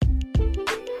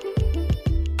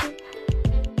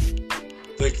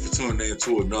tuning in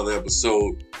to another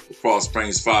episode of Cross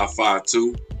Springs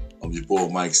 552. I'm your boy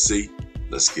Mike C.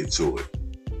 Let's get to it.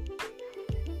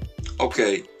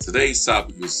 Okay, today's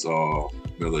topic is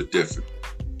really different.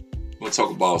 I'm going to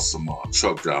talk about some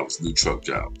truck drivers, new truck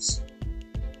drivers.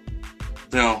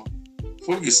 Now,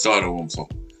 before we get started on what I'm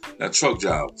talking about, now truck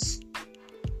drivers.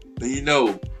 Now you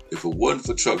know, if it wasn't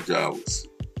for truck drivers,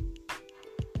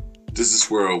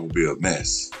 this world would be a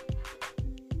mess.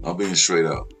 I'm being straight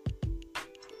up.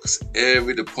 Because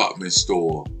every department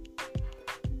store,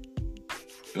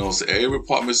 every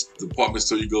department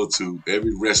store you go to,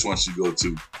 every restaurant you go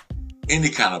to, any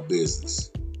kind of business,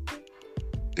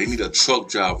 they need a truck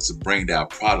driver to bring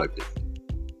that product in.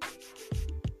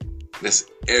 That's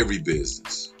every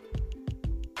business.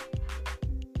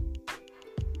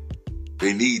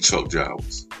 They need truck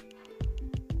drivers.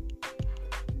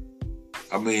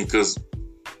 I mean, because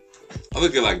I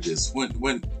look at it like this. When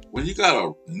you got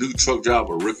a new truck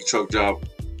driver, a rookie truck driver,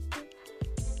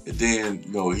 and then,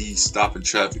 he's stopping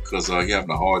traffic because he's having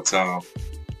a hard time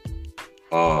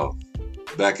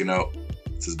backing up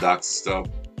to the docks and stuff,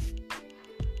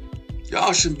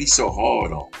 y'all shouldn't be so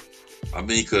hard on him. I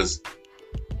mean, because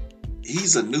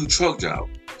he's a new truck driver,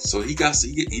 so he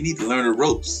need to learn the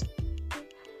ropes.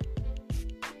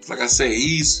 Like I say,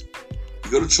 you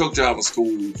go to truck driving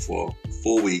school for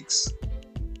 4 weeks.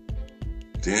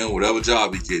 Then whatever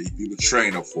job he get, he be a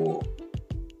trainer for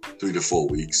 3 to 4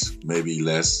 weeks, maybe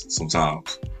less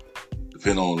sometimes,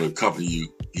 depending on the company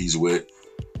he's with.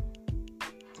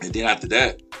 And then after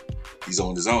that, he's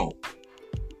on his own.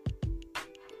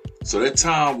 So that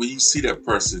time when you see that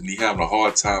person, he having a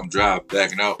hard time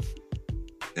backing up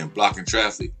and blocking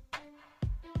traffic,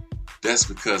 that's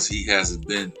because he hasn't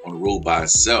been on the road by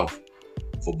himself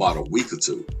for about a week or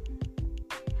two.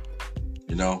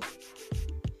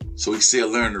 So he's still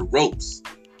learning the ropes.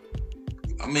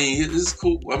 I mean, it's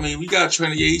cool. I mean, we got a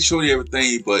trainer, he showed you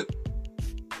everything, but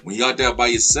when you're out there by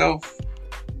yourself,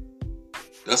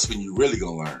 that's when you really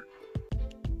gonna learn.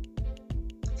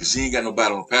 Because you ain't got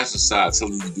nobody on the passenger side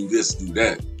telling you to do this, do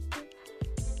that.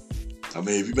 I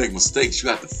mean, if you make mistakes, you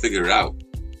have to figure it out.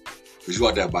 Because you're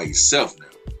out there by yourself now.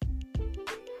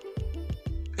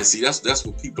 And see, that's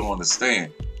what people don't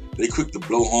understand. They quick to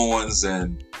blow horns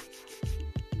and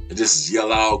just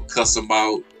yell out, cuss them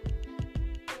out.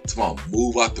 Come on,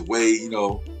 move out the way,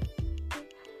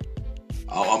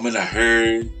 I'm in a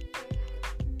hurry.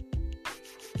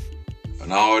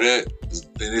 And all that.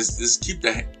 And just keep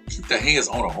the hands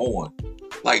on the horn.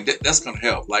 Like, that's going to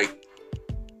help. Like,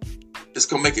 it's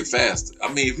going to make it faster. I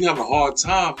mean, if you have a hard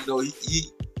time,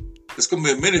 it's going to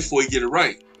be a minute before you get it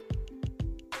right.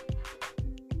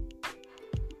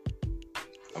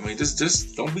 I mean,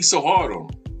 just don't be so hard on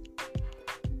him.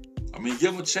 I mean,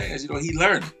 give him a chance. He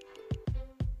learning.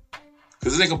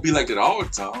 Because it ain't going to be like that all the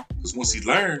time. Because once he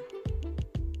learn,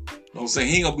 he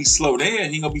ain't going to be slow down. He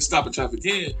ain't going to be stopping traffic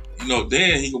in.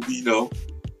 Then he going to be, when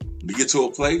you get to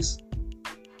a place,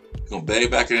 he's going to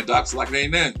bag back in the docks like it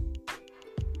ain't nothing.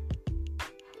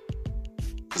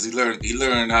 Because he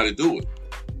learned how to do it.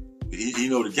 He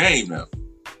know the game now.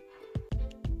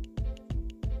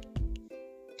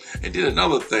 And then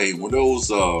another thing, when those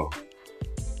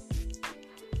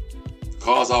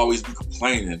cars always be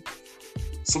complaining,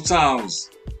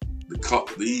 sometimes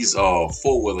these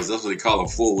four-wheelers, that's what they call them,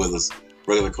 four-wheelers,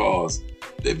 regular cars,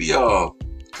 they be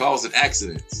causing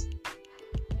accidents.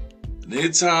 And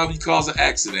anytime you cause an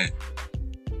accident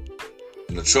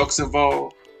and the truck's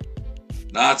involved,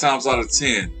 9 times out of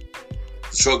 10,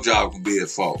 the truck driver can be at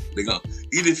fault. Even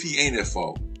if he ain't at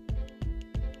fault,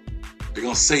 they're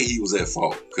going to say he was at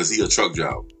fault because he a truck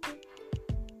driver.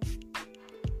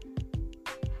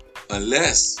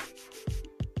 Unless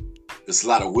there's a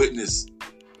lot of witness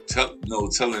telling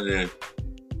the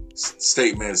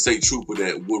state trooper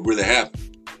that what really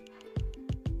happened.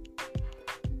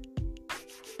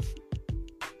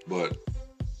 But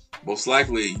most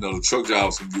likely, the truck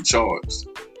drivers can be charged.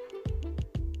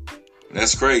 And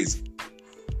that's crazy.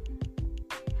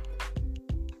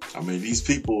 I mean, these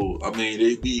people,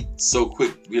 they be so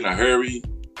quick, be in a hurry,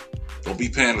 don't be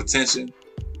paying attention.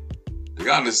 They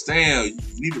gotta understand,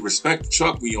 you need to respect the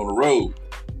truck when you're on the road.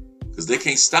 Because they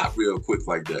can't stop real quick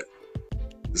like that.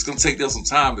 It's gonna take them some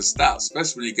time to stop,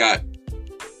 especially when you got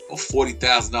a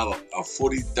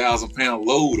 $40,000 pound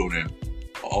load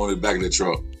on the back of the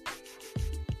truck.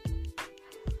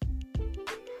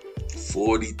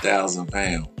 40,000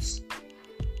 pounds.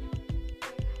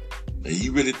 And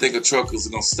you really think a truck is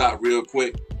gonna stop real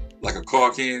quick, like a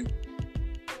car can?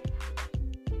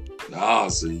 Nah,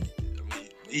 see,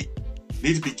 you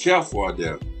need to be careful out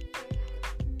there.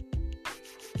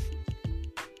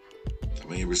 I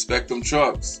mean, respect them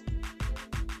trucks.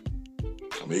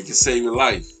 I mean, it can save your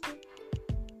life.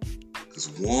 Because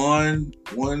one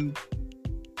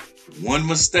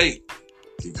mistake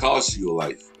can cost you your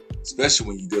life. Especially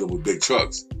when you're dealing with big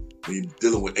trucks. When you're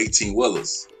dealing with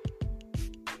 18-wheelers.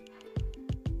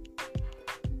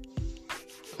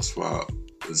 That's why,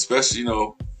 especially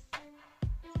when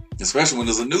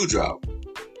there's a new job.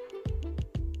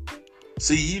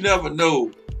 See, you never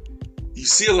know. You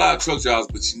see a lot of truck jobs,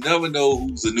 but you never know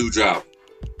who's a new job.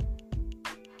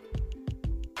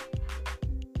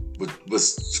 But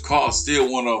cars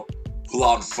still want to pull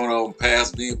out in front of them,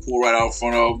 pass me and pull right out in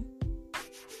front of them.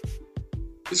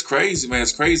 It's crazy, man.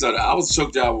 It's crazy. I was a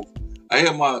truck driver. I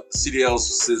had my CDLs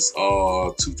since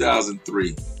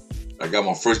 2003. I got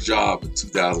my first job in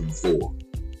 2004.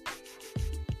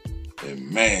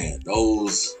 And man,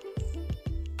 those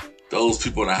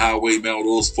people on the highway, man, with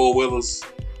those four-wheelers,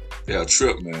 they're a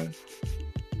trip, man.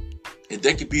 And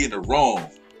they could be in the wrong.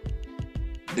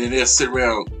 And then they'll sit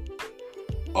around,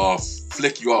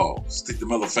 flick you off, stick the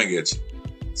middle finger at you.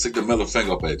 Stick the middle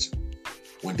finger up at you.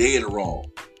 When they in the wrong.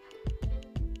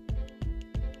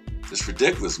 It's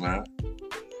ridiculous, man.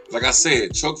 Like I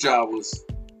said, truck drivers,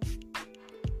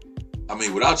 I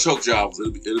mean, without truck drivers,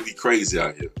 it'll be crazy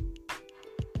out here.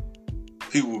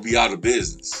 People will be out of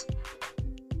business.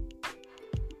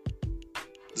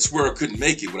 This world couldn't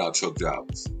make it without truck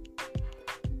drivers.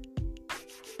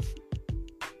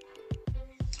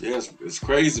 Yeah, it's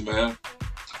crazy, man.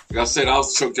 Like I said, I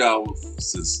was a truck driver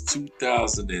since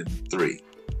 2003.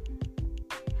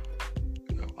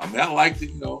 I mean, I liked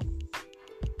it,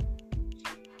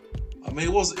 I mean,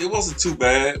 it wasn't too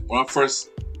bad. When I first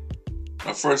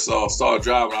started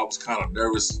driving, I was kind of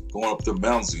nervous going up the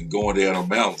mountains and going down the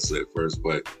mountains at first.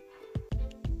 But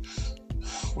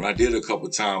when I did it a couple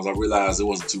of times, I realized it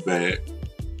wasn't too bad.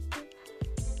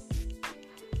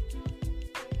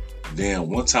 And then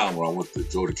one time when I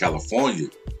drove to California,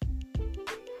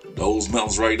 those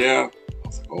mountains right there, I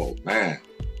was like, oh man,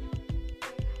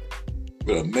 you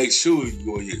better make sure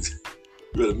you're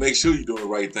doing the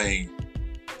right thing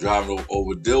driving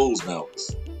over those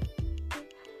mountains.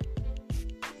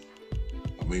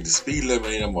 I mean, the speed limit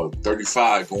ain't about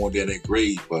 35 going down that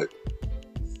grade, but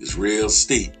it's real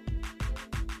steep.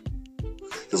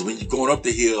 Because when you're going up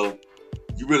the hill,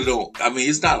 you really don't, I mean,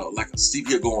 it's not like a steep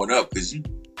hill going up because you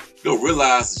don't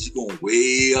realize that you're going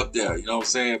way up there, you know what I'm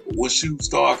saying? But once you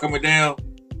start coming down,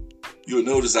 you'll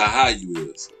notice how high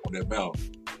you is on that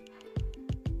mountain.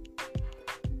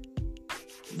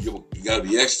 You got to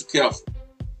be extra careful.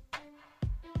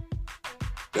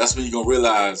 That's when you're going to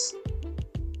realize,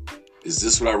 is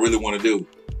this what I really want to do?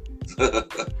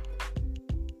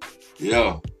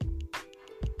 Yeah.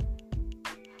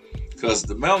 Because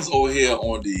the mountains over here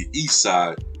on the east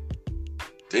side,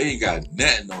 they ain't got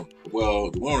nothing on.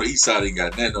 Well, the one on the east side ain't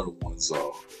got nothing on the ones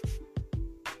on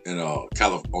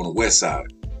the west side.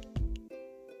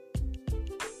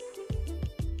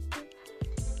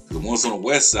 The ones on the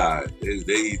west side,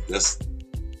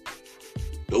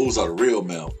 those are the real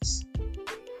mountains.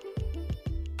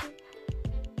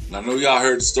 And I know y'all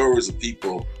heard the stories of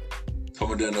people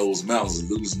coming down those mountains and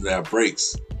losing their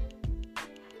brakes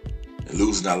and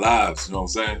losing their lives, you know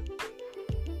what I'm saying?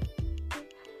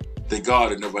 Thank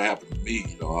God it never happened to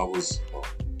me, but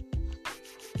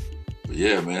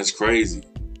yeah, man, it's crazy.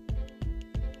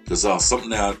 Because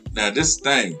now this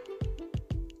thing,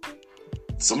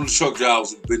 some of the truck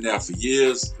drivers who've been there for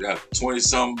years, they got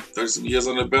 20-some, 30-some years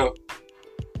on their belt,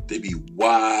 they be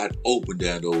wide open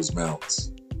down those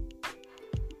mountains.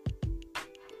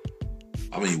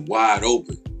 I mean, wide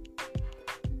open.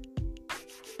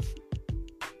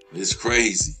 It's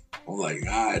crazy. I'm like,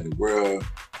 how in the world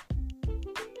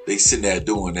they sitting there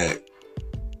doing that?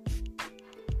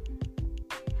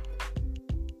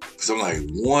 Because I'm like,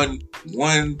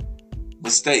 one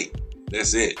mistake,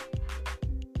 that's it.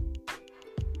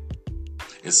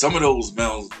 And some of those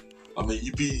mountains, I mean,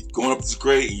 you be going up this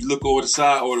grade and you look over the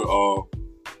side or the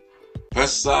passenger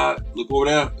side, look over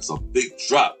there, it's a big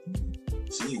drop.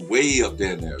 So you way up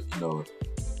there now,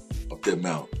 up that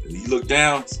mountain. And you look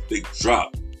down, it's a big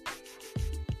drop.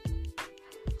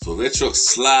 So that truck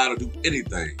slide or do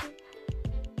anything.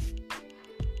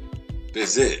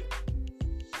 That's it.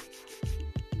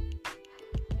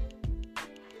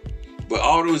 But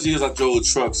all those years I drove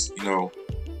trucks,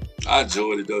 I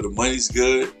enjoyed it though. The money's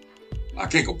good. I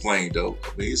can't complain though.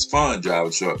 I mean, it's fun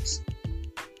driving trucks.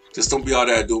 Just don't be out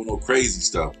there doing no crazy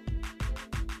stuff.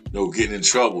 Getting in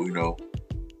trouble,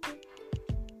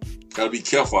 Gotta be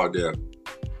careful out there.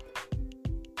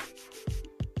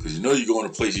 Because you're going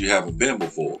to a place you haven't been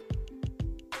before.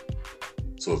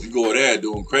 So if you go there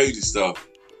doing crazy stuff,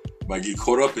 You might get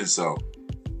caught up in something.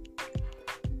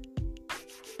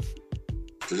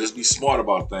 So just be smart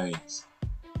about things.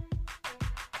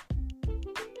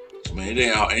 I mean, ain't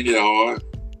that hard.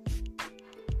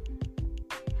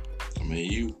 I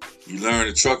mean, you learn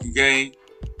the trucking game,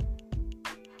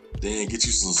 then get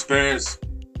you some experience,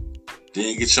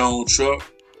 then get your own truck.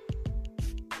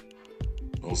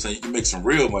 You know what I'm saying? You can make some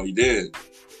real money there.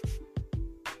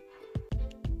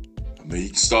 I mean, you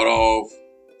can start off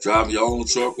driving your own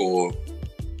truck, or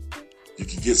you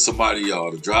can get somebody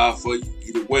to drive for you.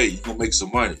 Either way, you're going to make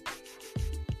some money.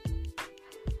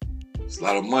 There's a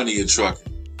lot of money in trucking.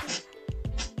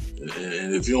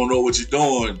 And if you don't know what you're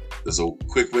doing, there's a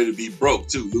quick way to be broke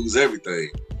too, lose everything.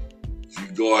 If you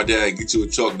go out there and get you a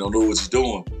truck and don't know what you're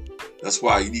doing, that's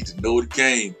why you need to know the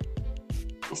game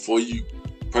before you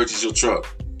purchase your truck.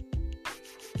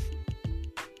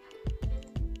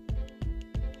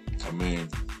 I mean,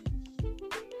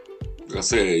 like I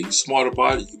said, you smart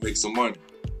about it, you can make some money.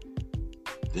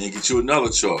 Then you get you another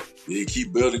truck. Then you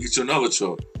keep building, get you another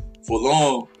truck. For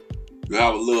long, you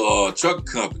have a little trucking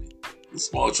company, a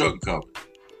small trucking company.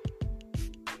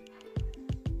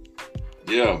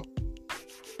 Yeah.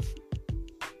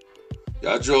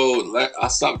 I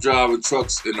stopped driving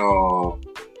trucks in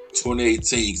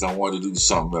 2018 because I wanted to do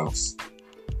something else.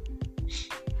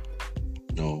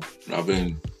 You know, and I've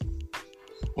been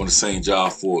on the same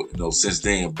job for, since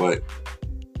then. But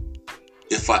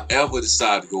if I ever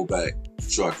decide to go back to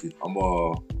trucking, I'm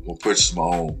gonna purchase my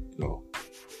own,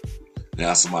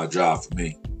 Now somebody drive for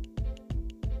me.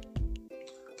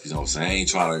 You know what I'm saying? I ain't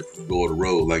trying to go on the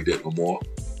road like that no more.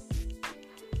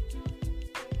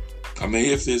 I mean,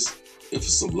 if it's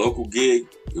some local gig,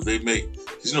 if they make,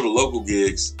 because the local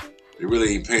gigs, they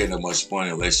really ain't paying that much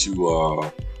money unless you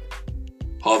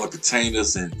haul the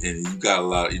containers and you got a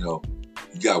lot, you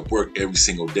got to work every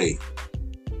single day.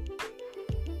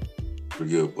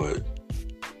 Pretty good, but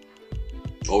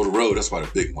over the road, that's why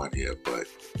the big money is. But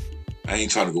I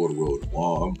ain't trying to go to the road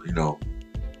anymore.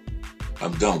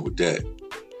 I'm done with that.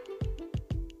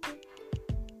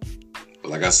 But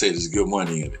like I said, there's good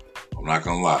money in it. I'm not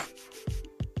gonna lie.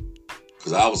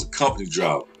 Because I was a company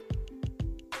driver.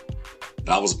 And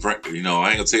I was, I ain't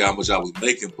gonna tell you how much I was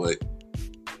making, but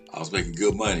I was making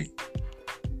good money.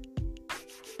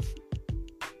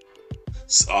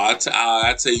 So I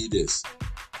tell you this.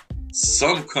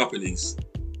 Some companies,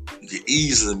 you can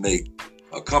easily make,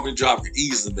 a company driver can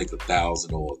easily make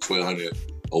 $1,000 or $1,200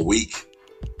 a week.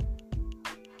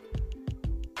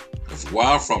 And from where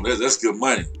I'm from, that's good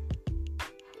money.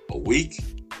 A week?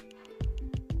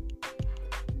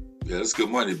 Yeah, that's good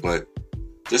money, but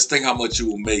just think how much you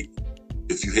will make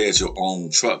if you had your own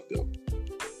truck, though.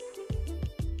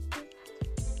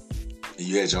 And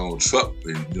you had your own truck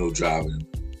and, driving.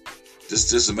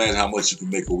 Just imagine how much you can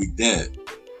make a week then.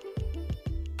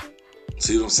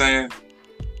 See what I'm saying?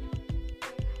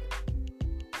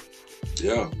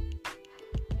 Yeah.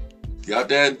 Get out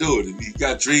there and do it. If you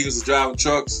got dreams of driving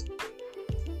trucks,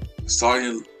 starting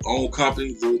your own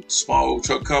company, little small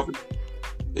truck company,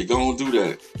 they gonna do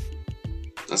that.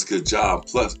 That's a good job.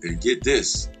 Plus, and get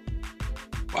this.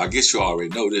 Well, I guess you already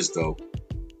know this, though.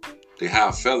 They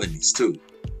have felonies, too.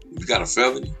 If you got a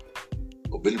felony,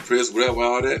 or been in prison, whatever,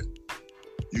 all that,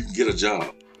 you can get a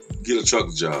job. You can get a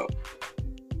trucking job.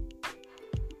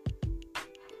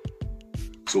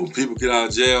 So when people get out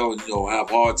of jail and, have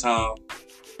a hard time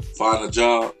finding a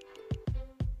job,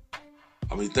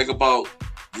 I mean, think about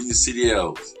getting your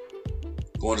CDLs.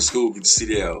 Going to school, get your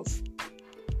CDLs.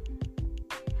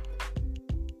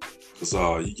 Because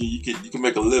you can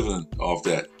make a living off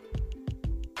that.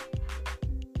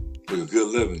 Make a good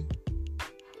living.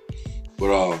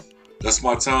 But that's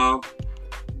my time.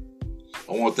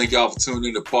 I want to thank y'all for tuning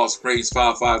in to Pulse Praise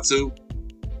 552.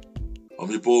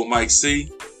 I'm your boy Mike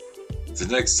C. Until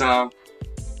next time,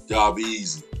 y'all be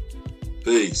easy.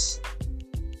 Peace.